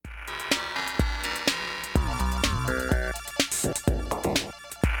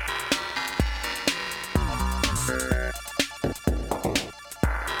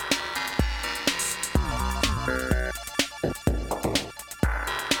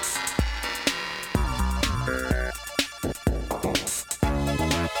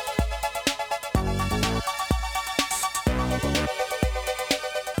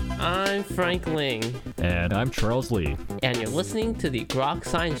Frank Ling. And I'm Charles Lee. And you're listening to the Grok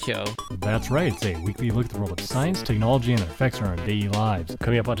Science Show. That's right. It's a weekly look at the world of science, technology, and their effects on our daily lives.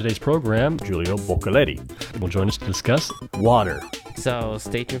 Coming up on today's program, Giulio Boccaletti will join us to discuss water. So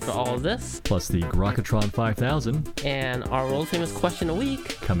stay tuned for all of this. Plus the Grokatron 5000. And our world-famous question a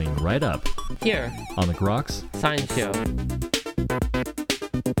week. Coming right up. Here. On the Groks Science Show.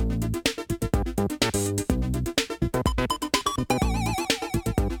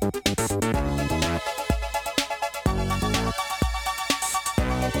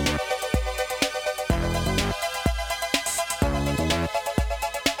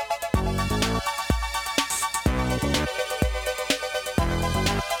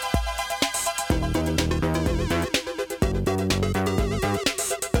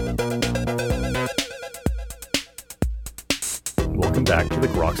 Back to the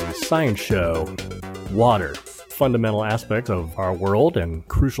Groks Science Show. Water, fundamental aspects of our world and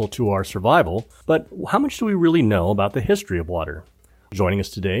crucial to our survival. But how much do we really know about the history of water? Joining us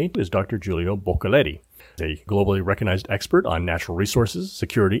today is Dr. Giulio Boccaletti, a globally recognized expert on natural resources,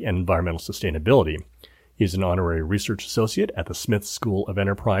 security, and environmental sustainability. He's an honorary research associate at the Smith School of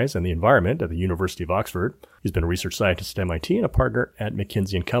Enterprise and the Environment at the University of Oxford. He's been a research scientist at MIT and a partner at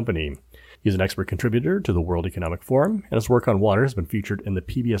McKinsey & Company. He's an expert contributor to the World Economic Forum, and his work on water has been featured in the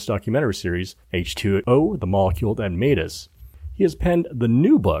PBS documentary series H2O, The Molecule That Made Us. He has penned the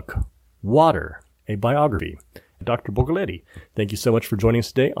new book, Water, a Biography. Dr. Boccaletti, thank you so much for joining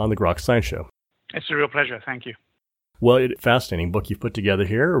us today on the Groks Science Show. It's a real pleasure. Thank you. Well, it's a fascinating book you've put together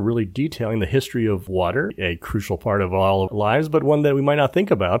here, really detailing the history of water, a crucial part of all our lives, but one that we might not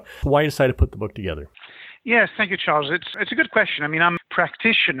think about. Why you decided to put the book together? Yes, thank you, Charles. It's a good question. I mean, I'm a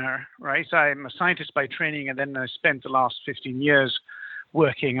practitioner, right? I'm a scientist by training, and then I spent the last 15 years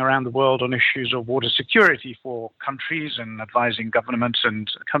working around the world on issues of water security for countries and advising governments and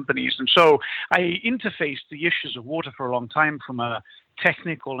companies. And so I interfaced the issues of water for a long time from a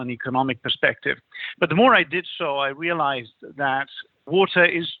technical and economic perspective. But the more I did so, I realized that water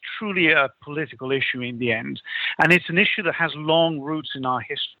is truly a political issue in the end, and it's an issue that has long roots in our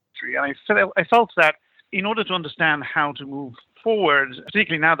history. And I felt that in order to understand how to move forward,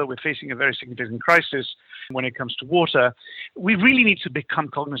 particularly now that we're facing a very significant crisis when it comes to water, we really need to become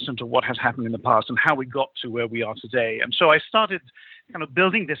cognizant of what has happened in the past and how we got to where we are today. And so I started kind of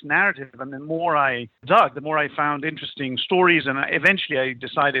building this narrative, and the more I dug, the more I found interesting stories, and eventually I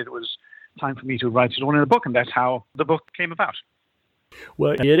decided it was time for me to write it all in a book, and that's how the book came about.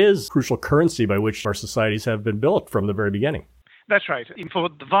 Well, it is crucial currency by which our societies have been built from the very beginning. That's right. For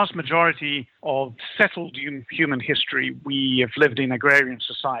the vast majority of settled human history, we have lived in agrarian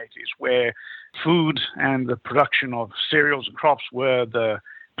societies where food and the production of cereals and crops were the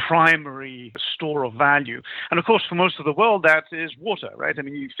primary store of value. And of course, for most of the world, that is water, right? I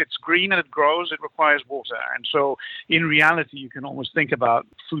mean, if it's green and it grows, it requires water. And so in reality, you can almost think about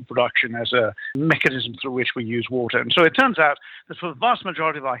food production as a mechanism through which we use water. And so it turns out that for the vast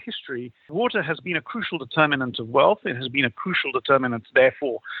majority of our history, water has been a crucial determinant of wealth. It has been a crucial determinant,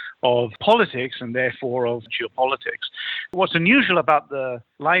 therefore, of politics and therefore of geopolitics. What's unusual about the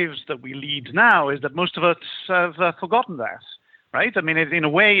lives that we lead now is that most of us have forgotten that. Right? I mean, in a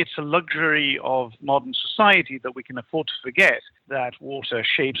way, it's a luxury of modern society that we can afford to forget that water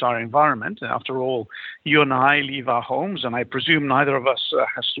shapes our environment. After all, you and I leave our homes, and I presume neither of us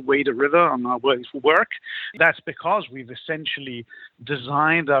has to wade a river on our way to work. That's because we've essentially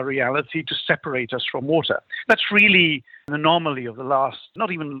designed our reality to separate us from water. That's really an anomaly of the last,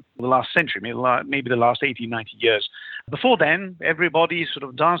 not even the last century, maybe the last 80, 90 years. Before then, everybody sort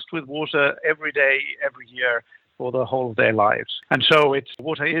of danced with water every day, every year, for the whole of their lives. And so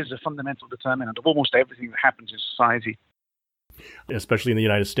water is a fundamental determinant of almost everything that happens in society. Especially in the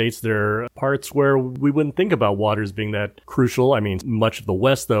United States, there are parts where we wouldn't think about water as being that crucial. I mean, much of the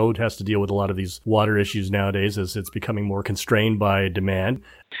West, though, has to deal with a lot of these water issues nowadays as it's becoming more constrained by demand.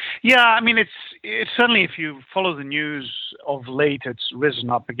 Yeah, I mean, it's certainly, if you follow the news of late, it's risen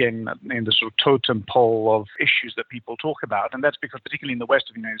up again in the sort of totem pole of issues that people talk about. And that's because particularly in the West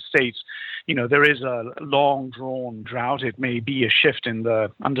of the United States, there is a long-drawn drought. It may be a shift in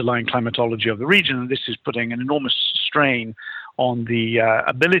the underlying climatology of the region, and this is putting an enormous strain on the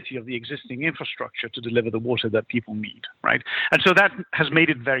ability of the existing infrastructure to deliver the water that people need, right? And so that has made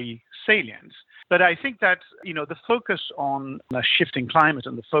it very salient. But I think that, the focus on a shifting climate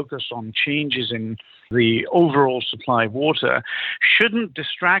and the focus on changes in the overall supply of water shouldn't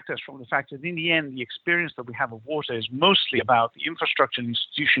distract us from the fact that in the end, the experience that we have of water is mostly about the infrastructure and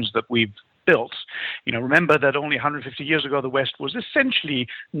institutions that we've built. Remember that only 150 years ago, the West was essentially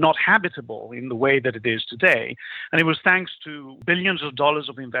not habitable in the way that it is today. And it was thanks to billions of dollars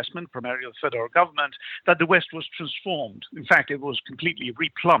of investment, primarily of the federal government, that the West was transformed. In fact, it was completely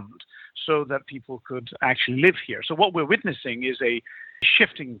replumbed so that people could actually live here. So what we're witnessing is a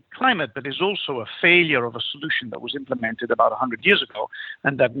shifting climate, but is also a failure of a solution that was implemented about 100 years ago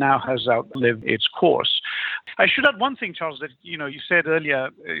and that now has outlived its course. I should add one thing, Charles, that you said earlier,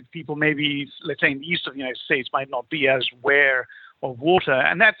 people maybe, let's say in the east of the United States, might not be as aware of water,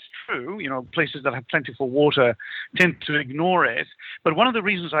 and that's true. Places that have plentiful water tend to ignore it. But one of the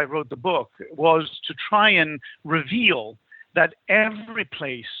reasons I wrote the book was to try and reveal that every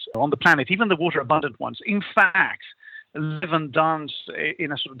place on the planet, even the water abundant ones, in fact, live and dance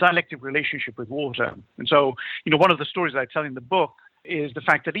in a sort of dialectic relationship with water. And so, one of the stories I tell in the book is the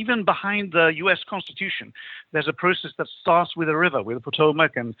fact that even behind the U.S. Constitution, there's a process that starts with a river, with the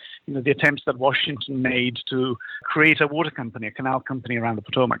Potomac, and the attempts that Washington made to create a water company, a canal company around the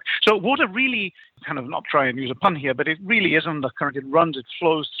Potomac. So water really, kind of not try and use a pun here, but it really is undercurrent. It runs, it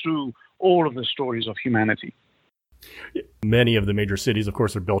flows through all of the stories of humanity. Many of the major cities, of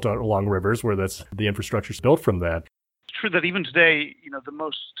course, are built out along rivers where the infrastructure is built from that. It's true that even today, the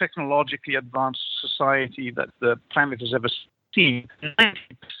most technologically advanced society that the planet has ever seen,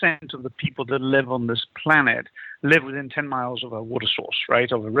 90% of the people that live on this planet live within 10 miles of a water source,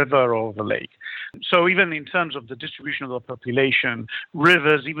 right, of a river or of a lake. So even in terms of the distribution of the population,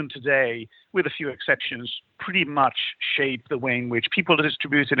 rivers, even today, with a few exceptions, pretty much shape the way in which people are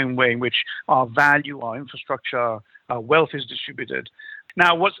distributed, in the way in which our value, our infrastructure, our wealth is distributed.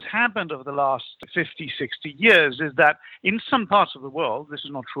 Now, what's happened over the last 50, 60 years is that in some parts of the world, this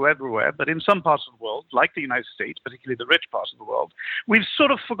is not true everywhere, but in some parts of the world, like the United States, particularly the rich parts of the world, we've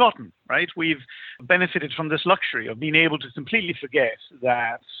sort of forgotten, right? We've benefited from this luxury of being able to completely forget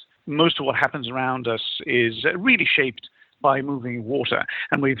that most of what happens around us is really shaped by moving water.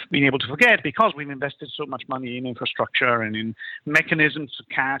 And we've been able to forget because we've invested so much money in infrastructure and in mechanisms to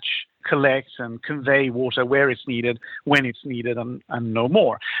catch, collect, and convey water where it's needed, when it's needed, and no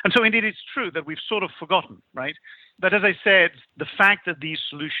more. And so indeed, it's true that we've sort of forgotten, right? But as I said, the fact that these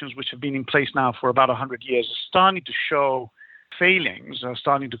solutions, which have been in place now for about 100 years, are starting to show failings, are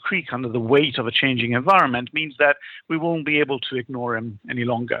starting to creak under the weight of a changing environment, means that we won't be able to ignore them any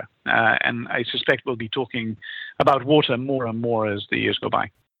longer. And I suspect we'll be talking about water more and more as the years go by.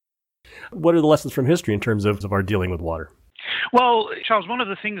 What are the lessons from history in terms of our dealing with water? Well, Charles, one of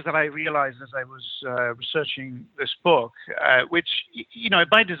the things that I realized as I was researching this book, which,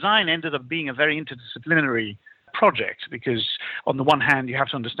 by design ended up being a very interdisciplinary project, because on the one hand, you have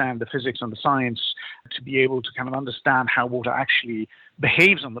to understand the physics and the science to be able to kind of understand how water actually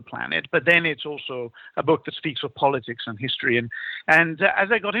behaves on the planet. But then it's also a book that speaks of politics and history. And as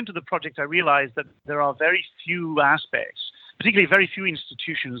I got into the project, I realized that there are very few aspects, particularly very few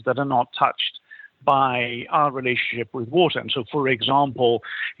institutions, that are not touched by our relationship with water. And so, for example,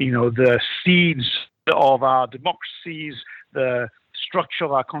 the seeds of our democracies, the structure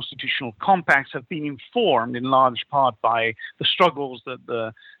of our constitutional compacts have been informed in large part by the struggles that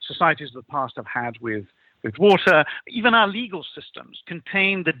the societies of the past have had with water. Even our legal systems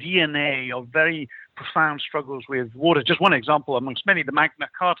contain the DNA of very profound struggles with water. Just one example amongst many, the Magna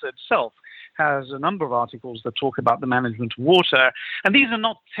Carta itself has a number of articles that talk about the management of water. And these are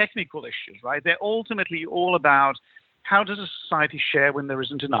not technical issues, right? They're ultimately all about how does a society share when there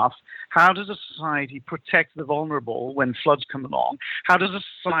isn't enough? How does a society protect the vulnerable when floods come along? How does a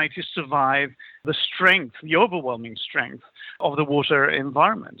society survive the strength, the overwhelming strength of the water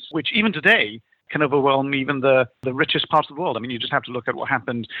environment, which even today can overwhelm even the richest parts of the world? I mean, you just have to look at what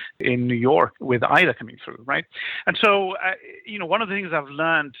happened in New York with Ida coming through, right? And so, one of the things I've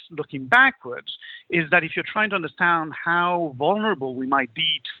learned looking backwards is that if you're trying to understand how vulnerable we might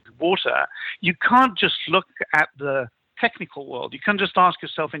be to water, you can't just look at the technical world. You can't just ask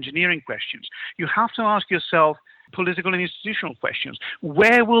yourself engineering questions. You have to ask yourself political and institutional questions.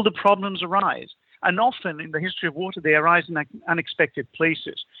 Where will the problems arise? And often in the history of water, they arise in unexpected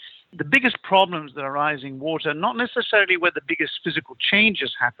places. The biggest problems that arise in water, not necessarily where the biggest physical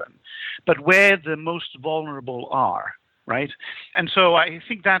changes happen, but where the most vulnerable are, right? And so I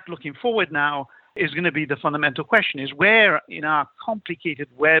think that looking forward now is going to be the fundamental question, is where in our complicated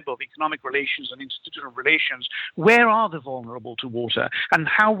web of economic relations and institutional relations, where are the vulnerable to water and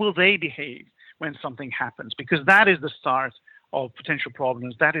how will they behave when something happens? Because that is the start of potential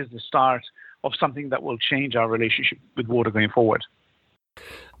problems. That is the start of something that will change our relationship with water going forward.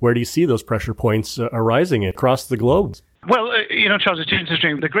 Where do you see those pressure points arising across the globe? Well, Charles, it's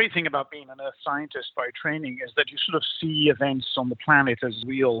interesting. The great thing about being an earth scientist by training is that you sort of see events on the planet as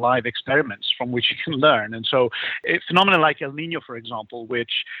real live experiments from which you can learn. And so a phenomenon like El Nino, for example,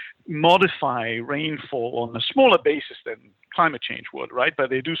 which modify rainfall on a smaller basis than climate change would, right? But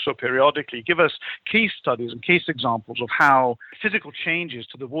they do so periodically, give us case studies and case examples of how physical changes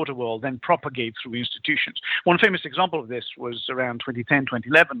to the water world then propagate through institutions. One famous example of this was around 2010,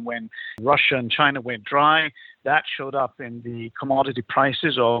 2011, when Russia and China went dry. That showed up in the commodity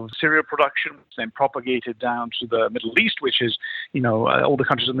prices of cereal production, then propagated down to the Middle East, which is, all the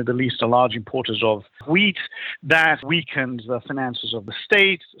countries of the Middle East are large importers of wheat. That weakened the finances of the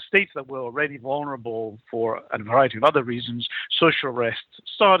states that were already vulnerable for a variety of other reasons. Social unrest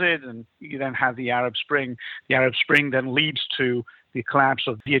started, and you then have the Arab Spring. The Arab Spring then leads to the collapse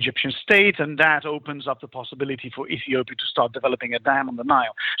of the Egyptian state, and that opens up the possibility for Ethiopia to start developing a dam on the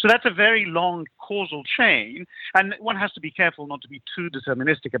Nile. So that's a very long causal chain, and one has to be careful not to be too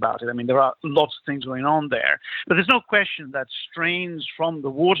deterministic about it. I mean, there are lots of things going on there, but there's no question that strains from the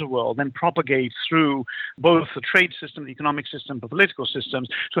water world then propagate through both the trade system, the economic system, the political systems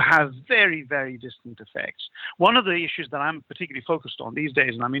to have very, very distant effects. One of the issues that I'm particularly focused on these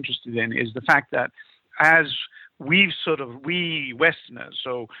days and I'm interested in is the fact that as we Westerners,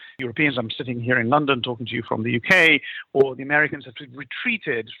 so Europeans, I'm sitting here in London talking to you from the UK, or the Americans have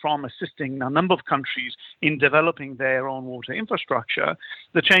retreated from assisting a number of countries in developing their own water infrastructure,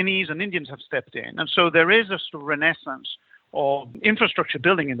 the Chinese and Indians have stepped in. And so there is a sort of renaissance of infrastructure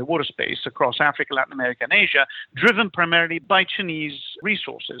building in the water space across Africa, Latin America, and Asia, driven primarily by Chinese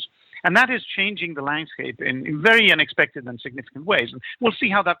resources. And that is changing the landscape in very unexpected and significant ways. And we'll see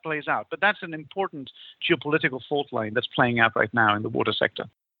how that plays out. But that's an important geopolitical fault line that's playing out right now in the water sector.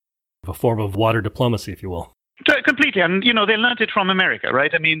 A form of water diplomacy, if you will. Completely. And, they learned it from America,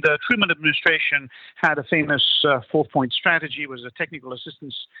 right? I mean, the Truman administration had a famous four-point strategy, was a technical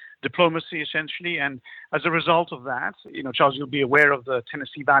assistance diplomacy, essentially. And as a result of that, Charles, you'll be aware of the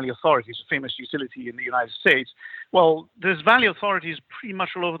Tennessee Valley Authority, a famous utility in the United States. Well, there's valley authorities pretty much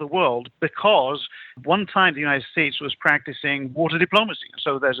all over the world because one time the United States was practicing water diplomacy.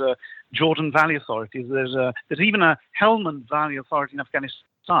 So there's a Jordan Valley Authority. There's even a Helmand Valley Authority in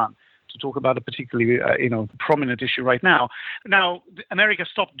Afghanistan, to talk about a particularly prominent issue right now. Now, America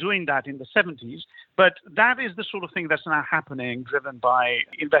stopped doing that in the 70s, but that is the sort of thing that's now happening, driven by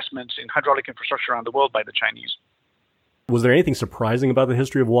investments in hydraulic infrastructure around the world by the Chinese. Was there anything surprising about the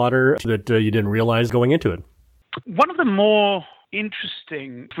history of water that you didn't realize going into it? One of the more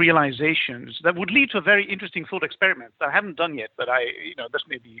interesting realizations that would lead to a very interesting thought experiment that I haven't done yet, but this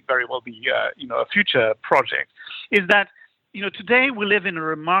may very well be a future project, is that today we live in a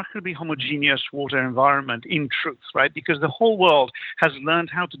remarkably homogeneous water environment in truth, right? Because the whole world has learned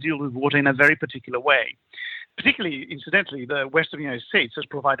how to deal with water in a very particular way. Particularly, incidentally, the Western United States has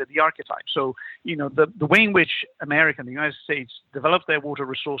provided the archetype. So, the way in which America and the United States developed their water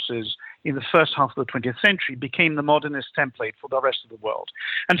resources in the first half of the 20th century became the modernist template for the rest of the world.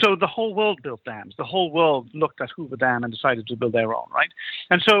 And so the whole world built dams. The whole world looked at Hoover Dam and decided to build their own, right?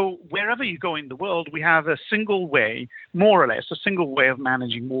 And so wherever you go in the world, we have a single way, more or less, a single way of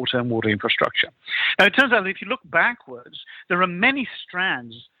managing water and water infrastructure. Now, it turns out that if you look backwards, there are many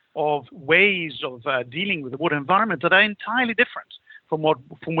strands of ways of dealing with the water environment that are entirely different from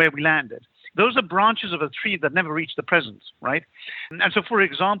where we landed. Those are branches of a tree that never reached the present, right? And so, for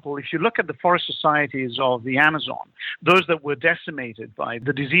example, if you look at the forest societies of the Amazon, those that were decimated by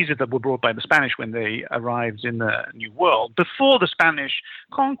the diseases that were brought by the Spanish when they arrived in the New World, before the Spanish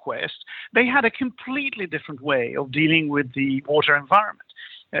conquest, they had a completely different way of dealing with the water environment.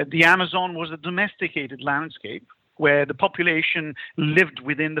 The Amazon was a domesticated landscape where the population lived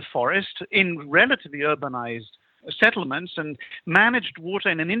within the forest in relatively urbanized settlements and managed water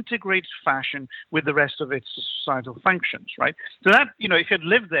in an integrated fashion with the rest of its societal functions, right? So that, if you had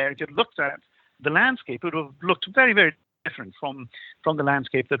lived there, if you had looked at the landscape, it would have looked very, very different from the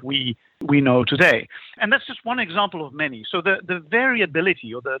landscape that we know today. And that's just one example of many. So the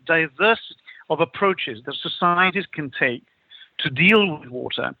variability or the diversity of approaches that societies can take to deal with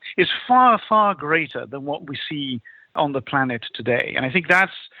water is far, far greater than what we see on the planet today. And I think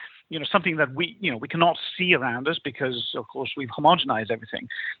that's something that we cannot see around us because, of course, we've homogenized everything.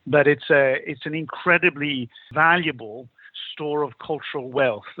 But it's an incredibly valuable store of cultural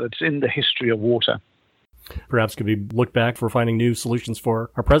wealth that's in the history of water. Perhaps could be looked back for finding new solutions for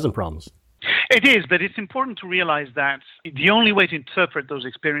our present problems. It is, but it's important to realize that the only way to interpret those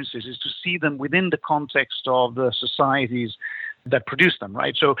experiences is to see them within the context of the societies that produce them,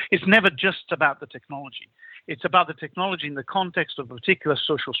 right? So it's never just about the technology. It's about the technology in the context of a particular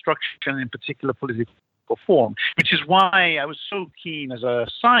social structure and in particular political physical form, which is why I was so keen as a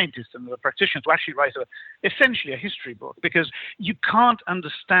scientist and as a practitioner to actually write essentially a history book, because you can't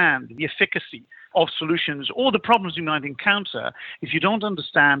understand the efficacy of solutions or the problems you might encounter if you don't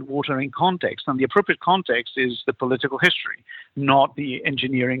understand water in context. And the appropriate context is the political history, not the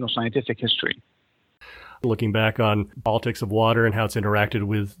engineering or scientific history. Looking back on politics of water and how it's interacted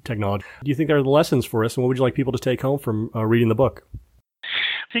with technology, do you think there are the lessons for us, and what would you like people to take home from reading the book?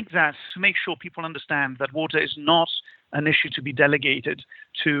 I think that to make sure people understand that water is not an issue to be delegated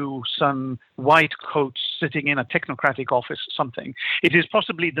to some white coat sitting in a technocratic office or something. It is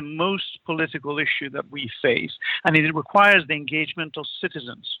possibly the most political issue that we face, and it requires the engagement of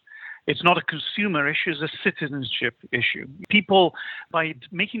citizens. It's not a consumer issue, it's a citizenship issue. People, by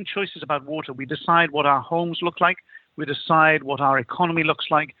making choices about water, we decide what our homes look like, we decide what our economy looks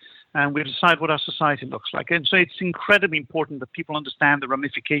like, and we decide what our society looks like. And so it's incredibly important that people understand the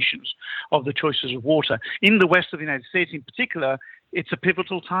ramifications of the choices of water. In the west of the United States in particular, it's a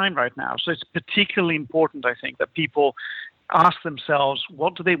pivotal time right now. So it's particularly important, I think, that people ask themselves,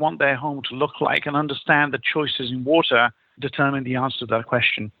 what do they want their home to look like, and understand that choices in water determine the answer to that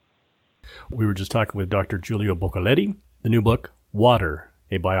question. We were just talking with Dr. Giulio Bocoletti, the new book, Water,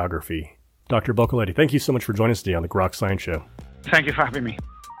 a Biography. Dr. Bocoletti, thank you so much for joining us today on the Grok Science Show. Thank you for having me.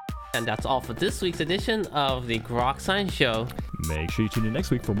 And that's all for this week's edition of the Grok Science Show. Make sure you tune in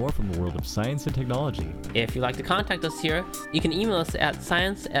next week for more from the world of science and technology. If you'd like to contact us here, you can email us at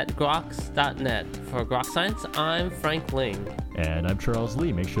science@groks.net. For Grok Science, I'm Frank Ling. And I'm Charles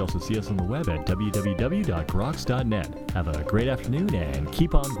Lee. Make sure you also see us on the web at www.groks.net. Have a great afternoon and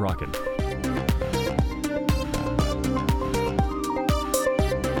keep on grokking.